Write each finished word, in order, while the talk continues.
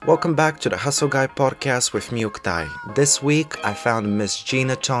Welcome back to the Hustle Guy podcast with me, Uktai. This week, I found Miss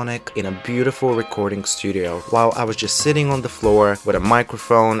Gina Tonic in a beautiful recording studio while I was just sitting on the floor with a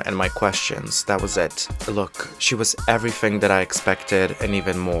microphone and my questions. That was it. Look, she was everything that I expected and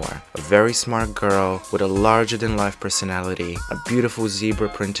even more. A very smart girl with a larger-than-life personality, a beautiful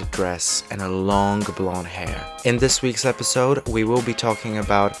zebra-printed dress, and a long blonde hair. In this week's episode, we will be talking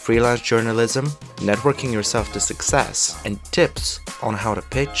about freelance journalism, networking yourself to success, and tips on how to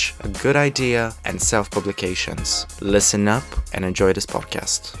pitch a good idea and self-publications. Listen up and enjoy this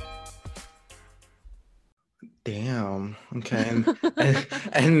podcast. Damn. Okay.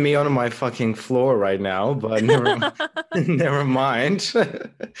 And me on my fucking floor right now, but never mind.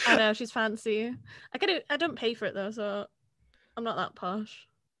 I know, she's fancy. I don't pay for it though, so I'm not that posh.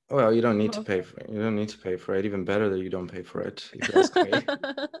 Well, you don't need to pay for it. You don't need to pay for it. Even better that you don't pay for it, if you ask me.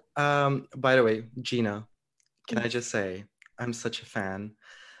 By the way, Gina, can I just say I'm such a fan.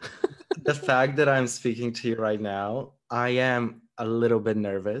 The fact that I'm speaking to you right now, I am a little bit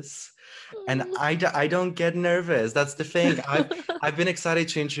nervous, and I don't get nervous. That's the thing. I've been excited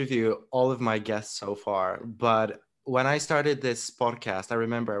to interview all of my guests so far, but when I started this podcast, I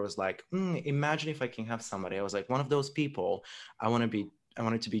remember I was like, imagine if I can have somebody. I was like, one of those people. I want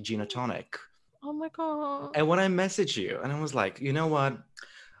it to be Gina Tonic. Oh my god. And when I messaged you, and I was like, you know what?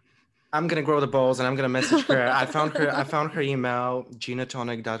 I'm gonna grow the balls and I'm gonna message her. I found her email,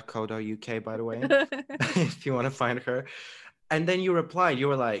 ginatonic.co.uk, by the way, if you want to find her. And then you replied, you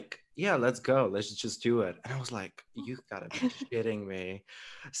were like, yeah, let's go. Let's just do it. And I was like, you gotta be shitting me.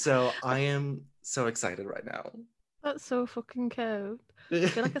 So I am so excited right now. That's so fucking cute. I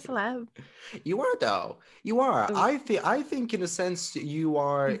feel like a celeb. You are though. You are. I think in a sense you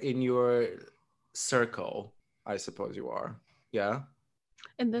are in your circle. I suppose you are. Yeah.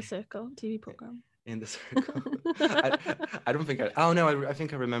 In the Circle TV program. In the Circle. I don't think I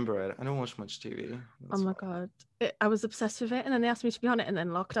think I remember it. I don't watch much TV. That's my god. I was obsessed with it, and then they asked me to be on it, and then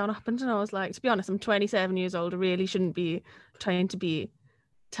lockdown happened, and I was like, to be honest, I'm 27 years old. I really shouldn't be trying to be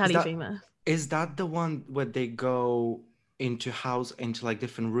telly famous. Is that the one where they go into like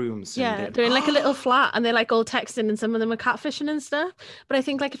different rooms? Yeah, they're in like a little flat, and they're like all texting, and some of them are catfishing and stuff. But I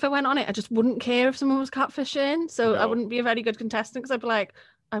think like if I went on it, I just wouldn't care if someone was catfishing, so I wouldn't be a very good contestant, because I'd be like,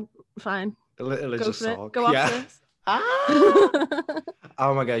 I'm fine. Go for it. Go after this.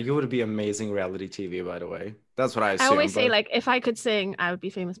 Oh my god, you would be amazing reality TV, by the way. That's what I assume. I always say, like, if I could sing, I would be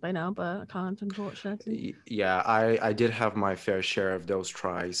famous by now, but I can't, unfortunately. Yeah, I did have my fair share of those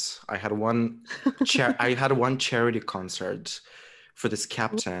tries. I had one charity concert for this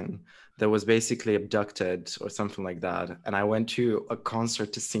captain that was basically abducted or something like that, and I went to a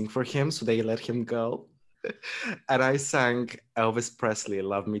concert to sing for him, so they let him go. And I sang Elvis Presley,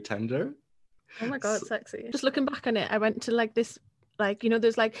 Love Me Tender. Oh my god, sexy. Just looking back on it, I went to like this, like, you know,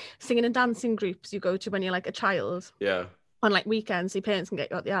 there's like singing and dancing groups you go to when you're like a child. Yeah. On like weekends, so your parents can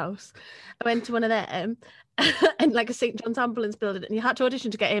get you out the house. I went to one of them and like a St. John's ambulance building, and you had to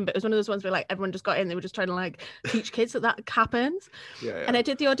audition to get in, but it was one of those ones where like everyone just got in. They were just trying to like teach kids that happens. Yeah. And I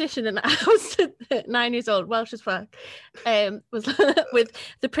did the audition, and I was 9 years old, Welsh as fuck, was with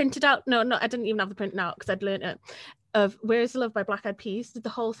the printed out, no, I didn't even have the printed out because I'd learned it, of Where Is the Love by Black Eyed Peas. Did the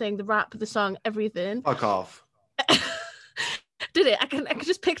whole thing, the rap, the song, everything. Fuck off. Did it. I can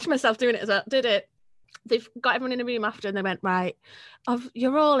just picture myself doing it as well. Did it. They've got everyone in a room after, and they went, right,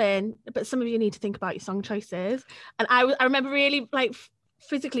 you're all in, but some of you need to think about your song choices. And I remember really like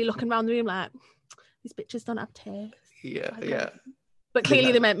physically looking around the room like, these bitches don't have taste. Yeah. But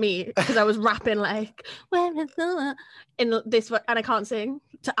clearly they meant me, because I was rapping like, where is the in this, and I can't sing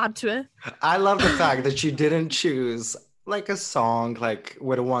to add to it. I love the fact that you didn't choose like a song like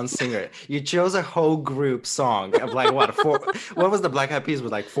with one singer. You chose a whole group song of like what was the Black Eyed Peas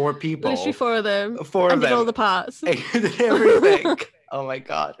with like 4 people? Literally 4 of them. I did all the parts. Everything. Oh my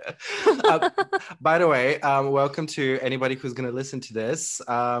god. By the way, welcome to anybody who's going to listen to this.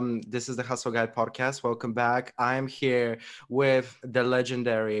 This is the Hustle Guide podcast. Welcome back. I'm here with the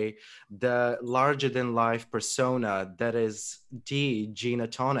legendary, the larger than life persona that is Gina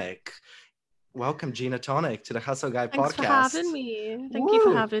Tonic. Welcome, Gina Tonic, to the Hustle Guy podcast. Thanks for having me. Thank you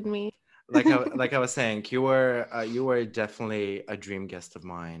for having me. Like I was saying, you were definitely a dream guest of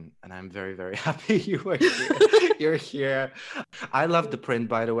mine, and I'm very, very happy you were here. You're here. I love the print,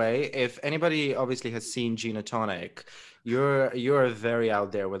 by the way. If anybody obviously has seen Gina Tonic, you're very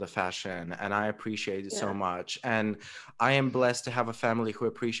out there with the fashion, and I appreciate it so much. And I am blessed to have a family who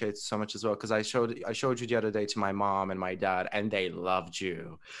appreciates it so much as well, because I showed you the other day to my mom and my dad, and they loved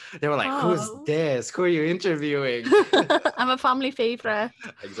you. They were like, who's this? Who are you interviewing? I'm a family favorite.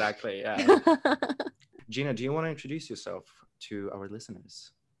 Exactly, yeah. Gina, do you want to introduce yourself to our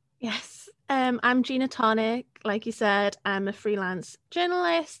listeners? Yes. I'm Gina Tonic. Like you said, I'm a freelance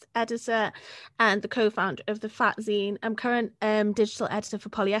journalist, editor, and the co-founder of the Fat Zine. I'm current digital editor for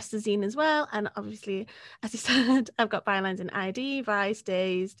Polyester Zine as well. And obviously, as you said, I've got bylines in ID, Vice,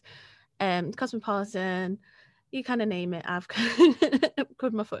 Dazed, Cosmopolitan. You kind of name it. I've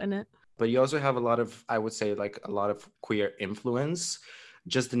put my foot in it. But you also have a lot of, I would say, like a lot of queer influence.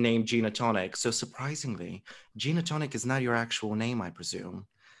 Just the name Gina Tonic. So surprisingly, Gina Tonic is not your actual name, I presume.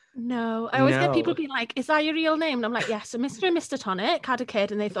 No, I always get people No. being like, "Is that your real name?" And I'm like, "Yes." So Mr. and Mr. Tonic had a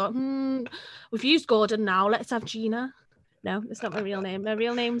kid, and they thought, we've used Gordon now. Let's have Gina." No, it's not my real name. My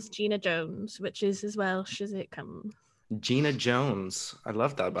real name's Gina Jones, which is as Welsh as it comes. Gina Jones. I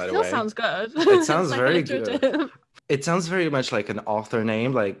love that, by the Still way. sounds good. It It's sounds like very good. alliterative. It sounds very much like an author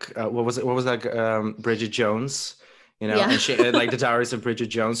name. Like what was it? What was that? Bridget Jones. You know, Yeah, and she like the Diaries of Bridget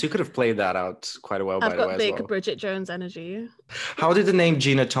Jones. You could have played that out quite well, I've by the way, got as big well. Bridget Jones energy. How did the name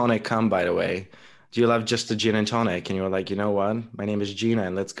Gina Tonic come, by the way? Do you love just the gin and tonic? And you were like, you know what? My name is Gina,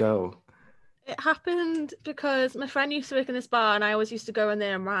 and let's go. It happened because my friend used to work in this bar, and I always used to go in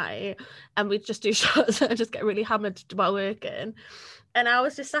there and write, and we'd just do shots and just get really hammered while working. And I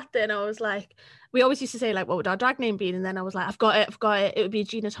was just sat there, and I was like, we always used to say like, what would our drag name be? And then I was like, I've got it. It would be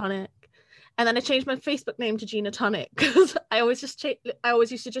Gina Tonic. And then I changed my Facebook name to Gina Tonic because I always used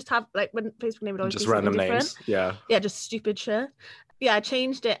to just have like when Facebook name would always be Just something random different. names. Yeah. Yeah, just stupid shit. Yeah, I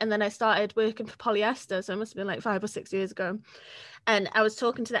changed it, and then I started working for polyester. So it must have been like 5 or 6 years ago. And I was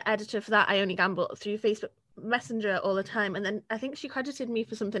talking to the editor for that I Only Gamble through Facebook Messenger all the time. And then I think she credited me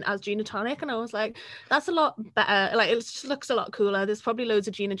for something as Gina Tonic. And I was like, that's a lot better. Like, it just looks a lot cooler. There's probably loads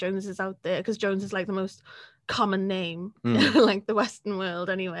of Gina Joneses out there because Jones is like the most common name in Mm. like the Western world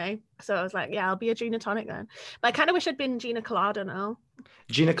anyway. So I was like, yeah, I'll be a Gina Tonic then. But I kind of wish I'd been Gina Colada now.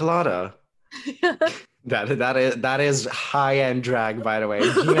 Gina Colada. That is high end drag, by the way.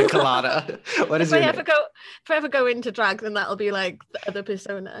 Gina Colada. What is if I your ever name? go if I ever go into drag, then that'll be like the other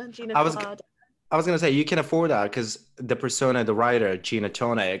persona, Gina I was Colada. I was gonna say you can afford that because the persona, the writer, Gina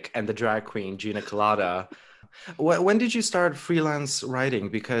Tonic, and the drag queen, Gina Colada. When did you start freelance writing?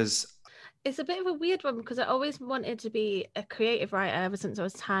 Because It's a bit of a weird one because I always wanted to be a creative writer ever since I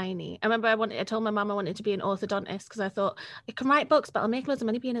was tiny. I remember I told my mum I wanted to be an orthodontist because I thought I can write books, but I'll make loads of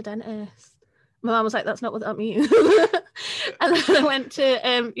money being a dentist. My mum was like, "That's not what that means." And then I went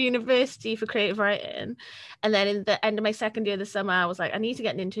to university for creative writing, and then in the end of my second year, this summer, I was like, "I need to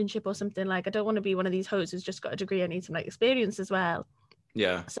get an internship or something. Like, I don't want to be one of these hoes who's just got a degree. I need some like experience as well."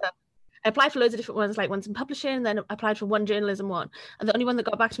 yeah, So I applied for loads of different ones, like ones in publishing, and then I applied for one journalism one. And the only one that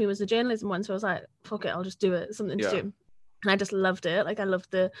got back to me was the journalism one. So I was like, fuck it, I'll just do it, something to yeah. do. And I just loved it. Like I loved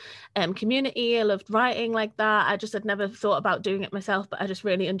the community. I loved writing like that. I just had never thought about doing it myself, but I just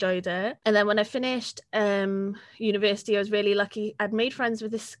really enjoyed it. And then when I finished university, I was really lucky. I'd made friends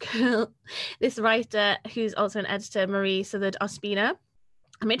with this girl, this writer who's also an editor, Marie Southard Ospina.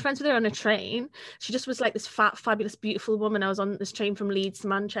 I made friends with her on a train. She just was like this fat, fabulous, beautiful woman. I was on this train from Leeds to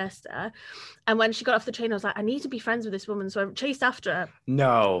Manchester. And when she got off the train, I was like, I need to be friends with this woman. So I chased after her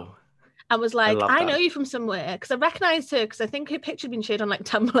No, and was I like, love I know that. you from somewhere. Because I recognized her because I think her picture had been shared on like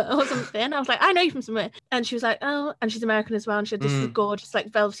Tumblr or something. I was like, I know you from somewhere. And she was like, oh, and she's American as well. And she had this Mm. gorgeous, like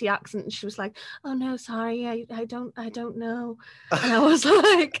velvety accent. And she was like, oh no, sorry, I don't know. And I was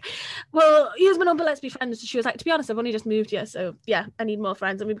like, well, here's my number, let's be friends. And she was like, to be honest, I've only just moved here. So yeah, I need more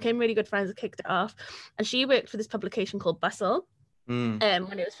friends. And we became really good friends and kicked it off. And she worked for this publication called Bustle. Mm.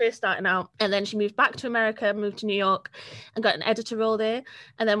 When it was first starting out, and then she moved back to America, moved to New York, and got an editor role there.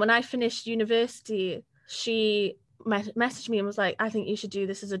 And then when I finished university, she messaged me and was like, "I think you should do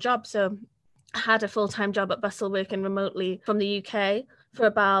this as a job." So I had a full-time job at Bustle, working remotely from the UK for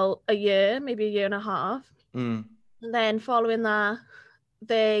about a year, maybe a year and a half. Mm. And then following that,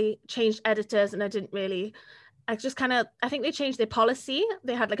 they changed editors, and I think they changed their policy.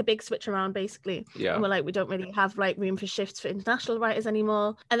 They had like a big switch around basically. Yeah. And we're like, we don't really have like room for shifts for international writers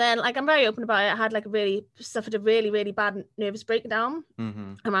anymore. And then like, I'm very open about it. I had like suffered a really, really bad nervous breakdown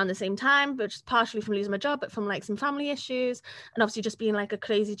around the same time, but just partially from losing my job, but from like some family issues and obviously just being like a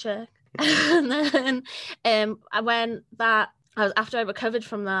crazy chick. And then after I recovered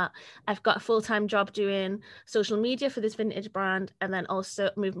from that, I've got a full-time job doing social media for this vintage brand, and then also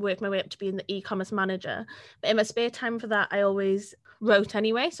work my way up to being the e-commerce manager. But in my spare time for that, I always wrote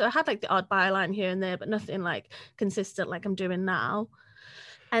anyway. So I had like the odd byline here and there, but nothing like consistent like I'm doing now.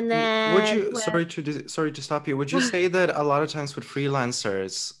 And Would then you, sorry to stop you. Would you say that a lot of times with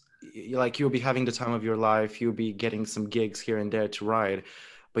freelancers, like you'll be having the time of your life, you'll be getting some gigs here and there to write,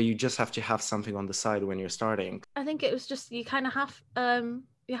 but you just have to have something on the side when you're starting? I think it was just you kind of have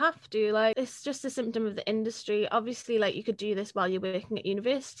You have to, like, it's just a symptom of the industry. Obviously, like, you could do this while you're working at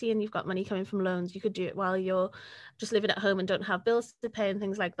university and you've got money coming from loans. You could do it while you're just living at home and don't have bills to pay and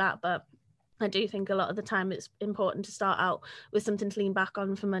things like that. But I do think a lot of the time it's important to start out with something to lean back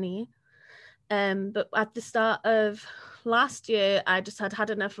on for money. But at the start of last year, I just had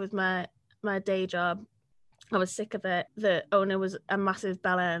enough with my day job. I was sick of it. The owner was a massive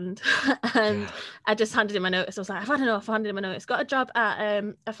bell end and I just handed in my notice. I was like, I've had enough. I handed in my notice. Got a job at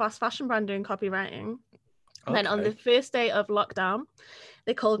a fast fashion brand doing copywriting. And then on the first day of lockdown,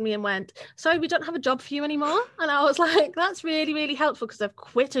 they called me and went, sorry, we don't have a job for you anymore. And I was like, that's really, really helpful because I've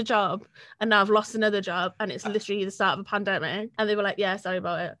quit a job and now I've lost another job and it's literally the start of a pandemic. And they were like, yeah, sorry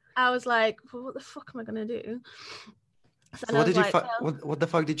about it. I was like, well, what the fuck am I going to do? So what did you what the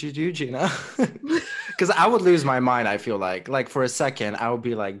fuck did you do, Gina? Because I would lose my mind. I feel like for a second I would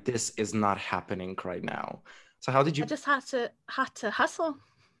be like, this is not happening right now. So how did you? I just had to hustle.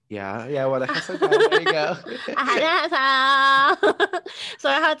 Yeah. Well, hustle. There you go. So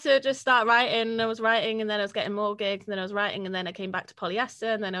I had to just start writing. I was writing, and then I was getting more gigs, and then I was writing, and then I came back to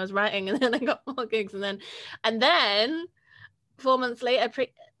polyester, and then I was writing, and then I got more gigs, and then 4 months later,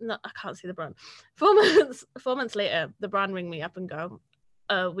 I can't see the brand. 4 months later, the brand ring me up and go,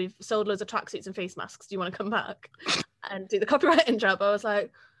 we've sold loads of tracksuits and face masks. Do you want to come back and do the copywriting job? I was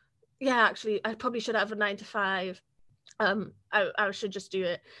like, yeah, actually, I probably should have a 9 to 5. I should just do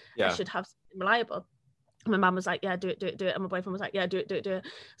it. Yeah. I should have something reliable. And my mum was like, yeah, do it. And my boyfriend was like, yeah, do it.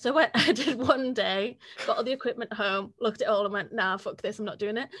 So I did one day, got all the equipment home, looked at it all and went, nah, fuck this, I'm not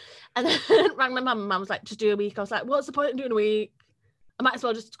doing it. And then rang my mum, and mum was like, just do a week. I was like, what's the point in doing a week? I might as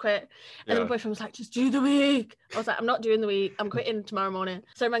well just quit. And then my boyfriend was like, just do the week. I was like, I'm not doing the week. I'm quitting tomorrow morning.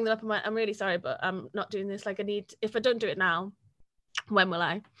 So I rang them up and went, I'm really sorry, but I'm not doing this. Like, if I don't do it now, when will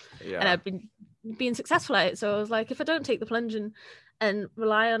I? Yeah. And I've been being successful at it. So I was like, if I don't take the plunge and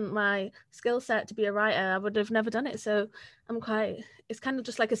rely on my skill set to be a writer, I would have never done it. So it's kind of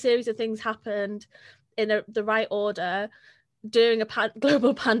just like a series of things happened in the right order during a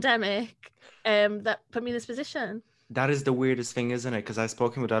global pandemic that put me in this position. That is the weirdest thing, isn't it? Because I've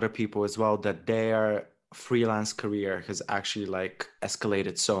spoken with other people as well that their freelance career has actually like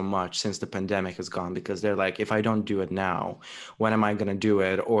escalated so much since the pandemic has gone, because they're like, if I don't do it now, when am I going to do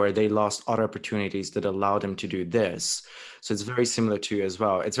it? Or they lost other opportunities that allowed them to do this. So it's very similar to you as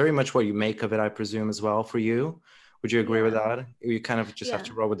well. It's very much what you make of it, I presume, as well for you. Would you agree with that? You kind of just have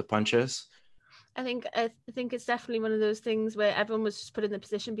to roll with the punches. I think it's definitely one of those things where everyone was just put in the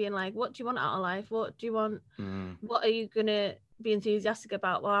position being like, what do you want out of life? What do you want? What are you going to be enthusiastic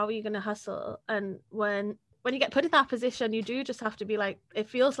about? Well, how are you going to hustle? And when you get put in that position, you do just have to be like, it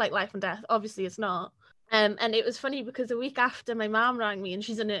feels like life and death. Obviously it's not. And it was funny because a week after, my mom rang me, and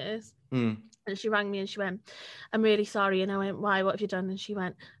she's a nurse. And she rang me and she went, I'm really sorry. And I went, why? What have you done? And she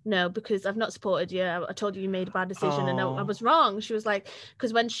went, no, because I've not supported you. I told you made a bad decision. And I was wrong. She was like,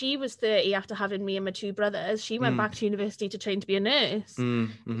 because when she was 30, after having me and my 2 brothers, she went back to university to train to be a nurse. She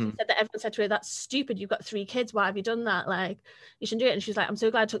said that everyone said to her, that's stupid. You've got 3 kids. Why have you done that? Like, you shouldn't do it. And she's like, I'm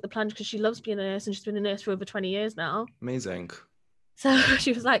so glad I took the plunge, because she loves being a nurse and she's been a nurse for over 20 years now. Amazing. So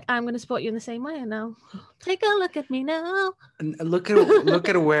she was like, I'm going to support you in the same way. And now take a look at me now. And look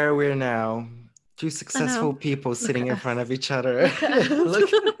at where we're now. 2 successful people sitting in front of each other.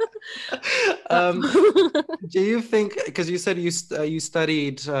 Do you think, because you said you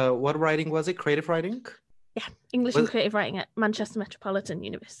studied, what writing was it? Creative writing? Yeah, English and creative writing at Manchester Metropolitan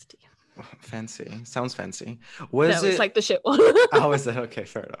University. Fancy. Sounds fancy. It's like the shit one. Oh, is it? Okay,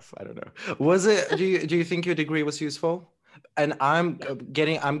 fair enough. I don't know. Was it, do you think your degree was useful? And I'm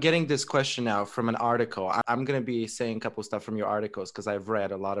getting this question now from an article. I'm going to be saying a couple stuff from your articles because I've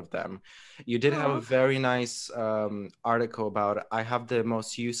read a lot of them. You did have a very nice article about, I have the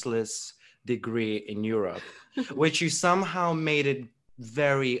most useless degree in Europe, which you somehow made it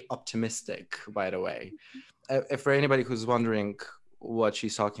very optimistic, by the way. For anybody who's wondering what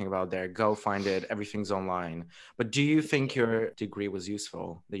she's talking about there, go find it. Everything's online. But do you think your degree was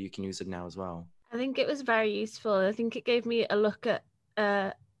useful, that you can use it now as well? I think it was very useful. I think it gave me a look at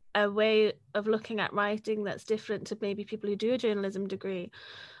a way of looking at writing that's different to maybe people who do a journalism degree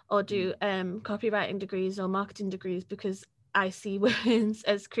or do copywriting degrees or marketing degrees, because I see words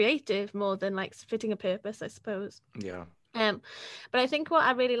as creative more than like fitting a purpose, I suppose. Yeah. But I think what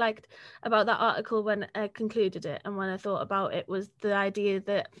I really liked about that article when I concluded it and when I thought about it was the idea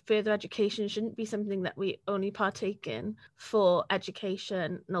that further education shouldn't be something that we only partake in for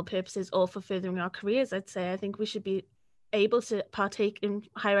educational purposes or for furthering our careers. I'd say I think we should be able to partake in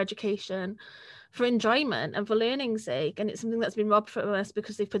higher education for enjoyment and for learning's sake. And it's something that's been robbed from us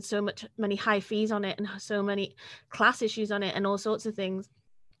because they've put many high fees on it and so many class issues on it and all sorts of things.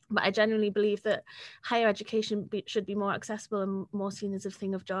 But I genuinely believe that higher education should be more accessible and more seen as a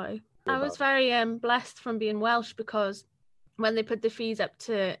thing of joy. I was very blessed from being Welsh, because when they put the fees up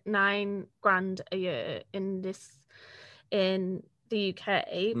to £9,000 a year in the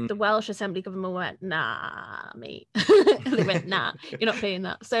UK, the Welsh Assembly government went, nah, mate. They went, nah, you're not paying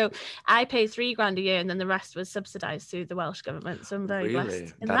that. So I pay £3,000 a year, and then the rest was subsidised through the Welsh government. So I'm very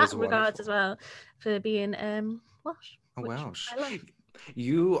blessed in that regard as well, for being Welsh. Oh, Welsh. I love.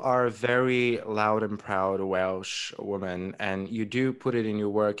 You are a very loud and proud Welsh woman, and you do put it in your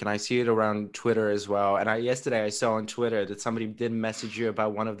work, and I see it around Twitter as well. And yesterday I saw on Twitter that somebody did message you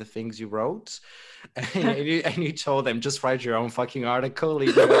about one of the things you wrote, and you told them, just write your own fucking article,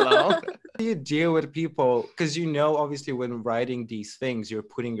 leave me alone. How do you deal with people? Because obviously when writing these things, you're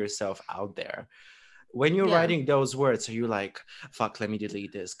putting yourself out there. When you're writing those words, are you like, fuck, let me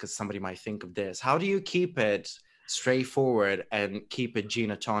delete this because somebody might think of this? How do you keep it straightforward and keep it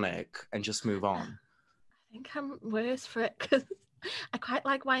Gina Tonic and just move on? I think I'm worse for it, because I quite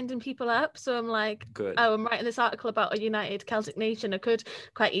like winding people up. So I'm like, good. Oh, I'm writing this article about a united Celtic nation. I could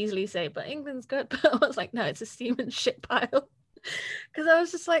quite easily say, but England's good. But I was like, no, it's a steaming shit pile. Because I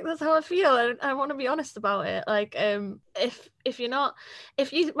was just like, that's how I feel, and I want to be honest about it. Like, if you're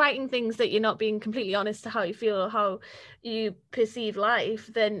writing things that you're not being completely honest to how you feel or how you perceive life,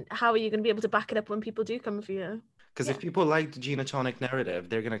 then how are you going to be able to back it up when people do come for you? Because if people like the Gina Tonic narrative,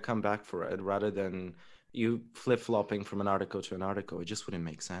 they're going to come back for it rather than you flip-flopping from an article to an article. It just wouldn't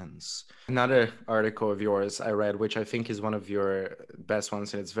make sense. Another article of yours I read, which I think is one of your best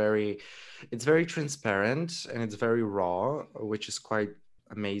ones, and it's very transparent and it's very raw, which is quite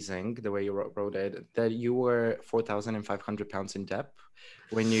amazing the way you wrote it, that you were £4,500 in debt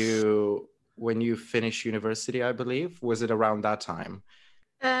when you finished university, I believe. Was it around that time?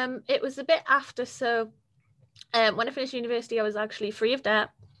 It was a bit after. So when I finished university, I was actually free of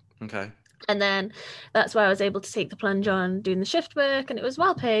debt. Okay. And then that's why I was able to take the plunge on doing the shift work, and it was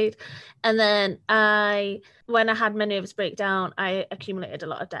well paid. And then when I had my nervous breakdown, I accumulated a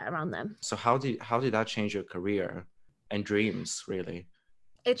lot of debt around them. So how did that change your career and dreams, really?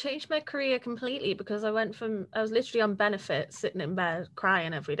 It changed my career completely, because I was literally on benefits, sitting in bed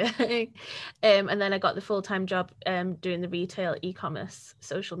crying every day. And then I got the full-time job doing the retail e-commerce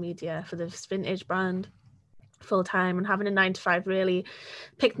social media for this vintage brand full-time, and having a 9 to 5 really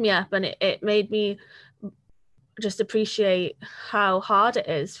picked me up, and it made me just appreciate how hard it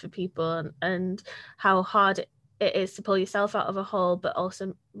is for people, and how hard it is to pull yourself out of a hole, but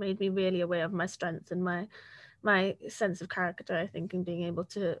also made me really aware of my strengths and my sense of character, I think, and being able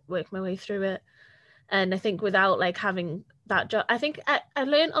to work my way through it. And I think without like having that job, I think I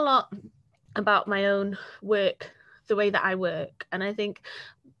learned a lot about my own work, the way that I work. And I think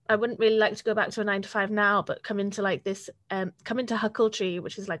I wouldn't really like to go back to a 9 to 5 now, but come into Huckletree,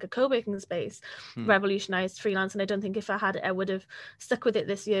 which is like a co-working space, revolutionized freelance. And I don't think if I had it, I would have stuck with it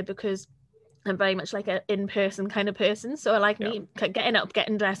this year, because I'm very much like an in-person kind of person. So I like getting up,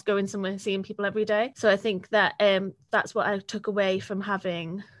 getting dressed, going somewhere, seeing people every day. So I think that that's what I took away from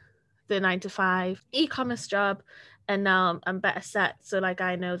having the 9 to 5 e-commerce job. And now I'm better set. So like,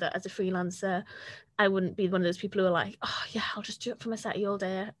 I know that as a freelancer, I wouldn't be one of those people who are like, oh yeah, I'll just do it for my setty all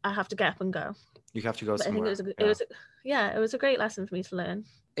day. I have to get up and go. You have to go somewhere. I think it was a great lesson for me to learn.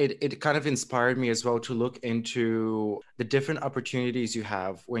 It kind of inspired me as well to look into the different opportunities you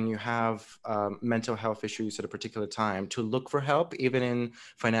have when you have mental health issues at a particular time, to look for help, even in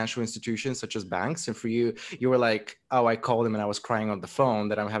financial institutions such as banks. And for you were like, oh, I called him and I was crying on the phone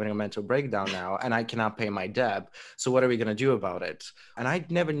that I'm having a mental breakdown now and I cannot pay my debt. So what are we going to do about it? And I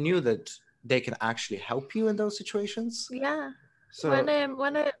never knew that they can actually help you in those situations. Yeah. So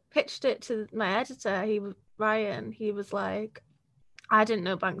when I pitched it to my editor, Ryan, he was like, I didn't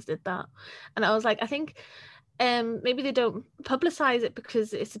know banks did that. And I was like, I think maybe they don't publicize it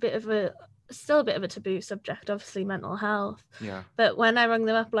because it's still a bit of a taboo subject, obviously, mental health. Yeah. But when I rang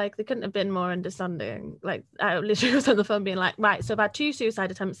them up, like, they couldn't have been more understanding. Like, I literally was on the phone being like, right, so I've had 2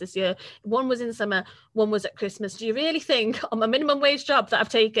 suicide attempts this year. One was in summer, one was at Christmas. Do you really think on my minimum wage job that I've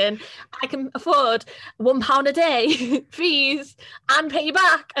taken, I can afford £1 a day fees and pay you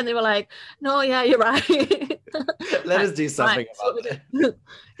back? And they were like, no, yeah, you're right. Let us do something about it.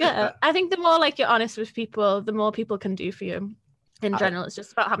 Yeah, I think the more like you're honest with people, the more people can do for you. In general, it's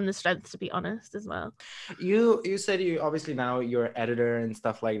just about having the strength to be honest as well. You said you obviously now you're editor and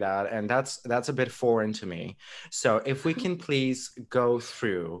stuff like that, and that's a bit foreign to me. So if we can please go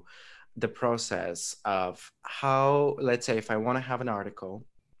through the process of how, let's say if I want to have an article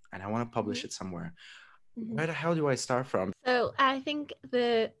and I want to publish it somewhere, where the hell do I start from? So I think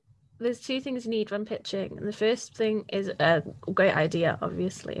the there's two things you need when pitching. And the first thing is a great idea,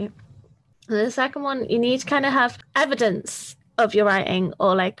 obviously. And the second one, you need to kind of have evidence of your writing,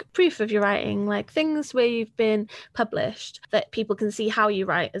 or like proof of your writing, like things where you've been published that people can see how you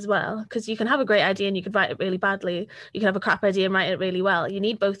write as well. Because you can have a great idea and you could write it really badly. You can have a crap idea and write it really well. You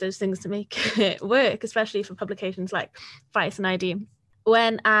need both those things to make it work, especially for publications like Vice and ID.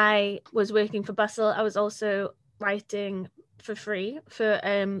 When I was working for Bustle, I was also writing for free for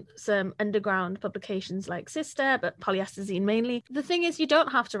some underground publications like Sister, but Polyester Zine mainly. The thing is, you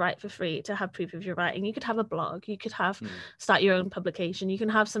don't have to write for free to have proof of your writing. You could have a blog, you could have start your own publication, you can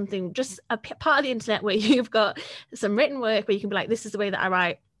have something, just a part of the internet where you've got some written work where you can be like, this is the way that I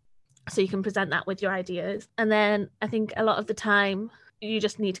write, so you can present that with your ideas. And then I think a lot of the time you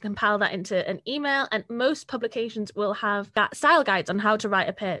just need to compile that into an email, and most publications will have that style guides on how to write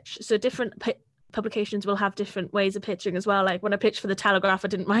a pitch. So different publications will have different ways of pitching as well. Like when I pitched for the Telegraph, I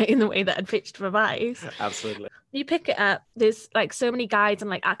didn't write in the way that I'd pitched for Vice. Absolutely. You pick it up, there's like so many guides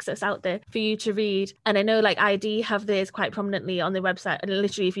and like access out there for you to read. And I know like ID have theirs quite prominently on their website, and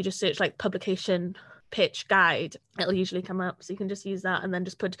literally if you just search like publication pitch guide, it'll usually come up, so you can just use that and then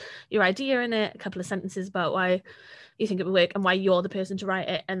just put your idea in it, a couple of sentences about why you think it would work and why you're the person to write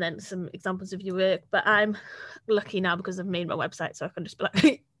it, and then some examples of your work. But I'm lucky now because I've made my website, so I can just be like,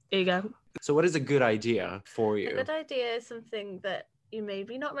 here you go. So what is a good idea for you? A good idea is something that you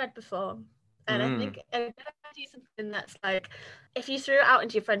maybe not read before. And I think a good idea is something that's like, if you threw it out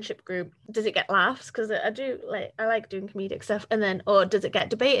into your friendship group, does it get laughs? Because I like doing comedic stuff. And then, or does it get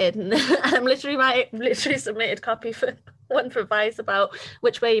debated? And I'm literally submitted copy for one for Vice about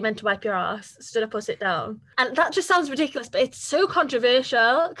which way you meant to wipe your ass, stood up or sit down. And that just sounds ridiculous, but it's so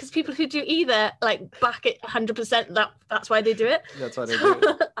controversial because people who do either like back it 100%, that's why they do it. That's why they do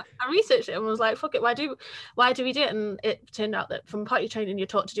it. I researched it and was like, fuck it, why do we do it? And it turned out that from potty training you're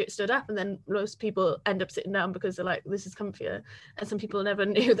taught to do it stood up, and then most people end up sitting down because they're like, this is comfier. And some people never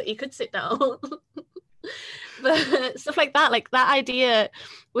knew that you could sit down. But stuff like that idea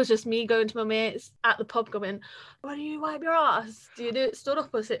was just me going to my mates at the pub going, why do you wipe your ass? Do you do it stood up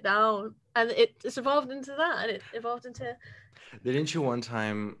or sit down? And it's evolved into that, and it evolved into... Didn't you one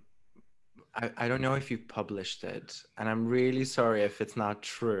time, I don't know if you published it, and I'm really sorry if it's not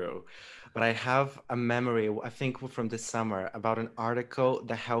true, but I have a memory, I think from this summer, about an article,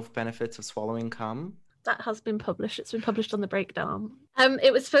 The Health Benefits of Swallowing Cum. That has been published. It's been published on The Breakdown.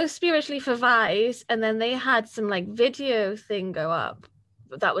 It was supposed to be originally for Vice, and then they had some like video thing go up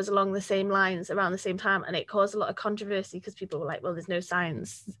that was along the same lines around the same time, and it caused a lot of controversy because people were like, well, there's no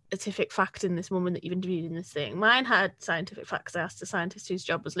scientific fact in this woman that you've interviewed in this thing. Mine had scientific facts. I asked a scientist whose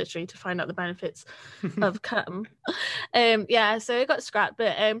job was literally to find out the benefits of cum. So it got scrapped,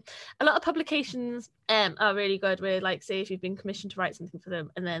 but a lot of publications are really good where, like, say if you've been commissioned to write something for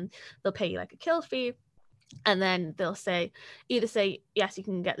them, and then they'll pay you like a kill fee, and then they'll either say yes, you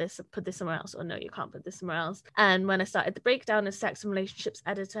can get this, put this somewhere else, or no, you can't put this somewhere else. And when I started The Breakdown as sex and relationships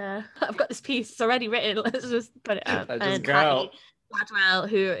editor, I've got this piece, it's already written, let's just put it out. And Patty Gladwell,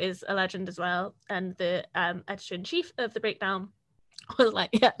 who is a legend as well, and the editor-in-chief of The Breakdown, was like,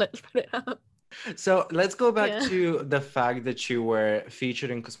 yeah, let's put it out. So let's go back to the fact that you were featured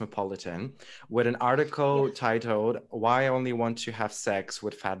in Cosmopolitan with an article titled "Why I Only Want to Have Sex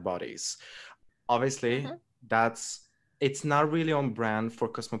with Fat Bodies." Obviously, it's not really on brand for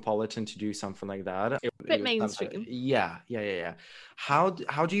Cosmopolitan to do something like that. A bit mainstream. Yeah. How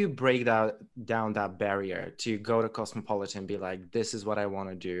do you break down that barrier to go to Cosmopolitan and be like, this is what I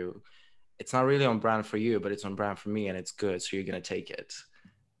want to do? It's not really on brand for you, but it's on brand for me, and it's good, so you're going to take it.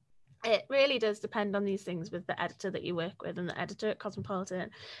 It really does depend on these things with the editor that you work with, and the editor at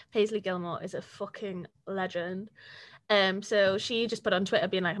Cosmopolitan, Paisley Gilmore, is a fucking legend. So she just put on Twitter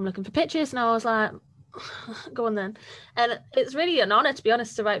being like, I'm looking for pictures, and I was like, go on then. And it's really an honor, to be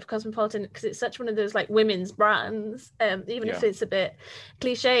honest, to write for Cosmopolitan, because it's such one of those like women's brands. Even if it's a bit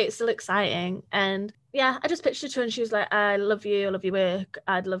cliche, it's still exciting. And yeah, I just pitched it to her and she was like, I love your work,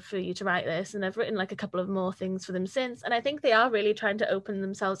 I'd love for you to write this. And I've written like a couple of more things for them since, and I think they are really trying to open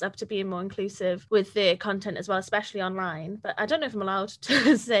themselves up to being more inclusive with their content as well, especially online. But I don't know if I'm allowed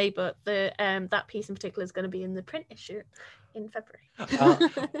to say, but the that piece in particular is going to be in the print issue in February.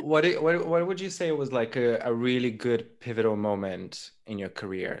 What would you say was like a really good pivotal moment in your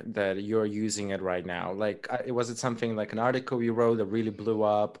career that you're using it right now? Like, was it something like an article you wrote that really blew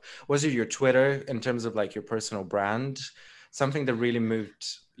up? Was it your Twitter in terms of like your personal brand? Something that really moved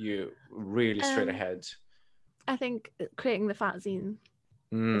you really straight ahead? I think creating the Fat Zine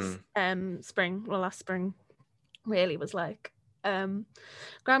last spring really was like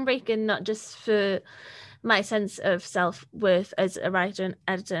groundbreaking, not just for my sense of self-worth as a writer and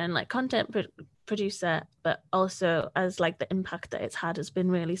editor and like content producer, but also as like the impact that it's had has been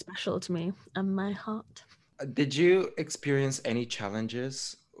really special to me and my heart. Did you experience any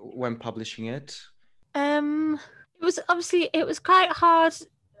challenges when publishing it? It was quite hard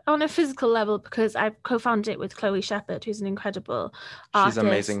on a physical level because I co-founded it with Chloe Shepherd, who's an incredible She's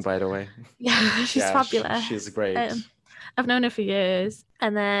amazing, artist. by the way. Yeah, she's Yeah, fabulous. she's great. I've known her for years,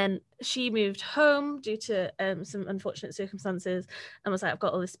 and then she moved home due to some unfortunate circumstances, and was like, "I've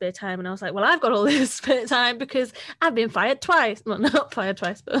got all this spare time," and I was like, "Well, I've got all this spare time because I've been fired twice. Well, not fired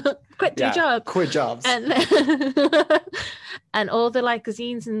twice, but quit two jobs. Quit jobs. And and all the like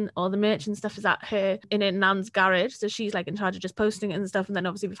zines and all the merch and stuff is at her in her nan's garage, so she's like in charge of just posting it and stuff. And then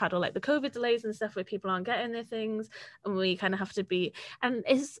obviously we've had all like the COVID delays and stuff where people aren't getting their things, and we kind of have to be. And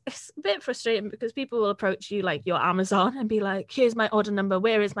it's a bit frustrating because people will approach you like your Amazon and be like, "Here's my order number.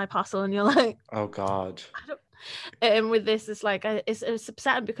 Where is my parcel?" And you're like, "Oh God." I don't. And with this, it's like it's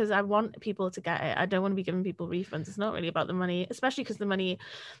upsetting because I want people to get it. I don't want to be giving people refunds. It's not really about the money, especially because the money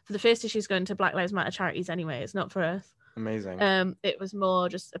for the first issue is going to Black Lives Matter charities anyway. It's not for us. Amazing. It was more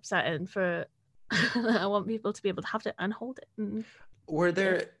just upsetting for. I want people to be able to have it and hold it. And, were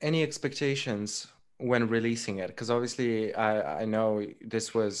there any expectations when releasing it? Because obviously, I know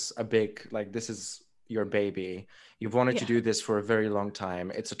this was a big, like, this is your baby. You've wanted to do this for a very long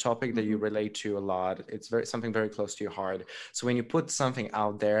time. It's a topic that you relate to a lot. It's something very close to your heart. So when you put something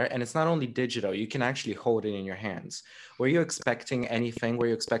out there, and it's not only digital, you can actually hold it in your hands. Were you expecting anything? Were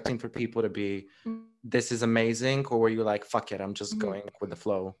you expecting for people to be, this is amazing? Or were you like, fuck it, I'm just going with the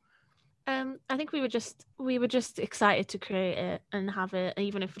flow? I think we were just excited to create it and have it,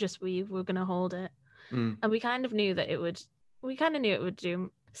 even if just we were going to hold it. And we kind of knew that it would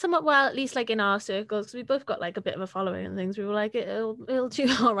do somewhat well, at least like in our circles, because we both got like a bit of a following and things. We were like, it'll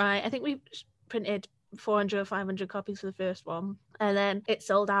do all right. I think we printed 400 or 500 copies for the first one, and then it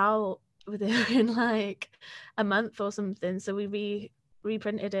sold out within like a month or something. So we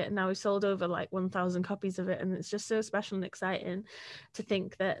reprinted it, and now we've sold over like 1,000 copies of it, and it's just so special and exciting to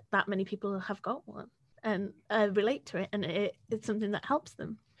think that many people have got one and relate to it, and it's something that helps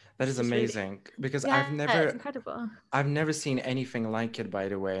them. That is amazing, because it's incredible. I've never seen anything like it, by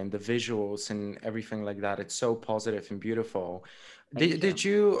the way, and the visuals and everything like that. It's so positive and beautiful. Did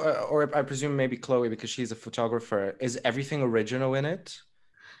you, or I presume maybe Chloe, because she's a photographer, is everything original in it?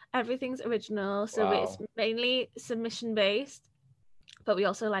 Everything's original, so it's mainly submission based. But we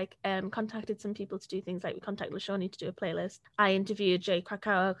also like contacted some people to do things, like we contacted LaShawnee to do a playlist. I interviewed Jay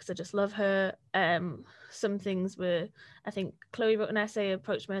Krakauer because I just love her. Some things were, I think Chloe wrote an essay,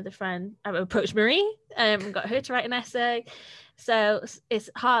 approached my other friend, I approached Marie, got her to write an essay. So it's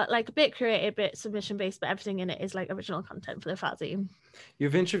hard, like a bit creative, a bit submission based, but everything in it is like original content for the fanzine.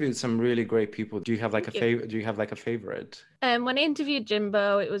 You've interviewed some really great people. Do you have like a favorite? Do you have like a favorite? When I interviewed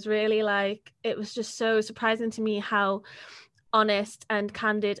Jimbo, it was really like, it was just so surprising to me how honest and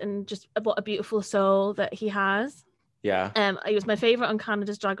candid and just what a beautiful soul that he has. He was my favorite on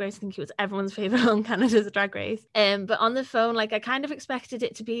Canada's Drag Race. I think he was everyone's favorite on Canada's Drag Race. But on the phone, like I kind of expected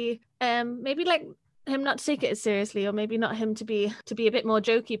it to be maybe like him not to take it as seriously, or maybe not him to be a bit more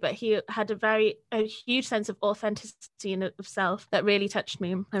jokey, but he had a huge sense of authenticity and of self that really touched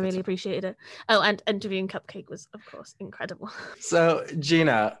me. I really appreciated it. Oh, and interviewing Cupcake was, of course, incredible. So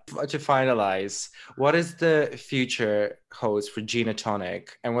Gina, to finalize, what is the future holds for Gina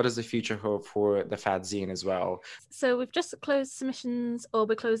Tonic, and what does the future hold for the fanzine as well? So we've just closed submissions, or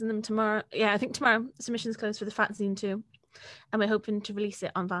we're closing them tomorrow. Yeah, I think tomorrow submissions closed for the fanzine too, and we're hoping to release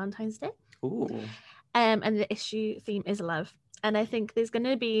it on Valentine's Day. Ooh. And the issue theme is love, and I think there's going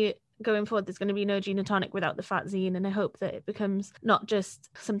to be, going forward, there's going to be no Gina Tonic without the fanzine, and I hope that it becomes not just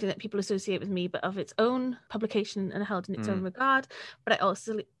something that people associate with me, but of its own publication and held in its own regard. But I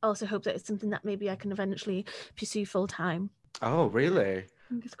also hope that it's something that maybe I can eventually pursue full time. Oh, really?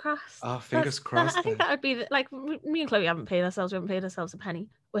 Fingers crossed. Oh, fingers crossed. I think that would be like, me and Chloe haven't paid ourselves. We haven't paid ourselves a penny.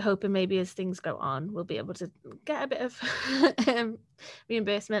 We're hoping maybe as things go on, we'll be able to get a bit of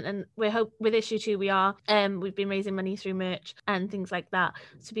reimbursement. And with issue 2, we've been raising money through merch and things like that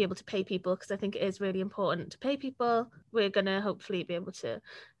to be able to pay people, because I think it is really important to pay people. We're gonna hopefully be able to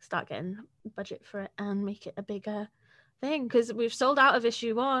start getting budget for it and make it a bigger thing, because we've sold out of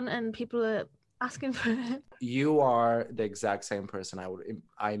issue 1 and people are asking for it. You are the exact same person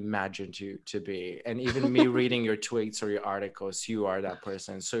I imagined you to be, and even me reading your tweets or your articles, you are that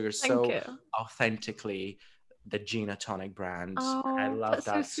person. So you're so authentically the Gina Tonic brand. Oh, I love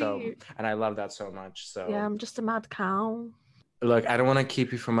that so and I love that so much. So yeah, I'm just a mad cow. Look, I don't want to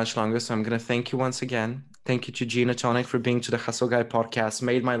keep you for much longer, so I'm going to thank you once again. Thank you to Gina Tonic for being to the Hustle Guy podcast,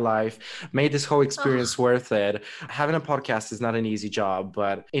 made my life, made this whole experience worth it. Having a podcast is not an easy job,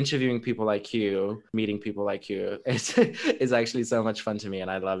 but interviewing people like you, meeting people like you, is actually so much fun to me,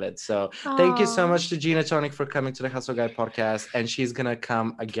 and I love it. So thank you so much to Gina Tonic for coming to the Hustle Guy podcast, and she's going to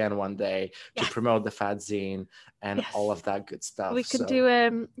come again one day to promote the Fat Zine and all of that good stuff. We could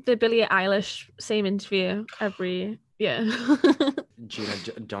do the Billie Eilish same interview every... Yeah. Gina,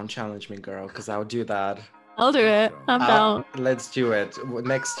 don't challenge me, girl, because I'll do that. I'll do it. I'm down. Let's do it.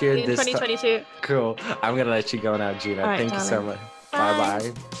 Next year, in 2022. Cool. I'm going to let you go now, Gina. Right, Thank you so much.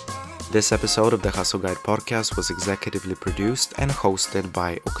 Bye-bye. This episode of the Hustle Guide podcast was executively produced and hosted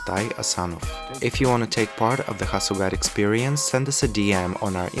by Oktay Asanov. If you want to take part of the Hustle Guide experience, send us a DM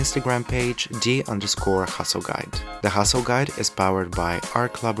on our Instagram page, d_Hustle Guide. The Hustle Guide is powered by our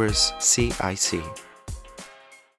clubbers CIC.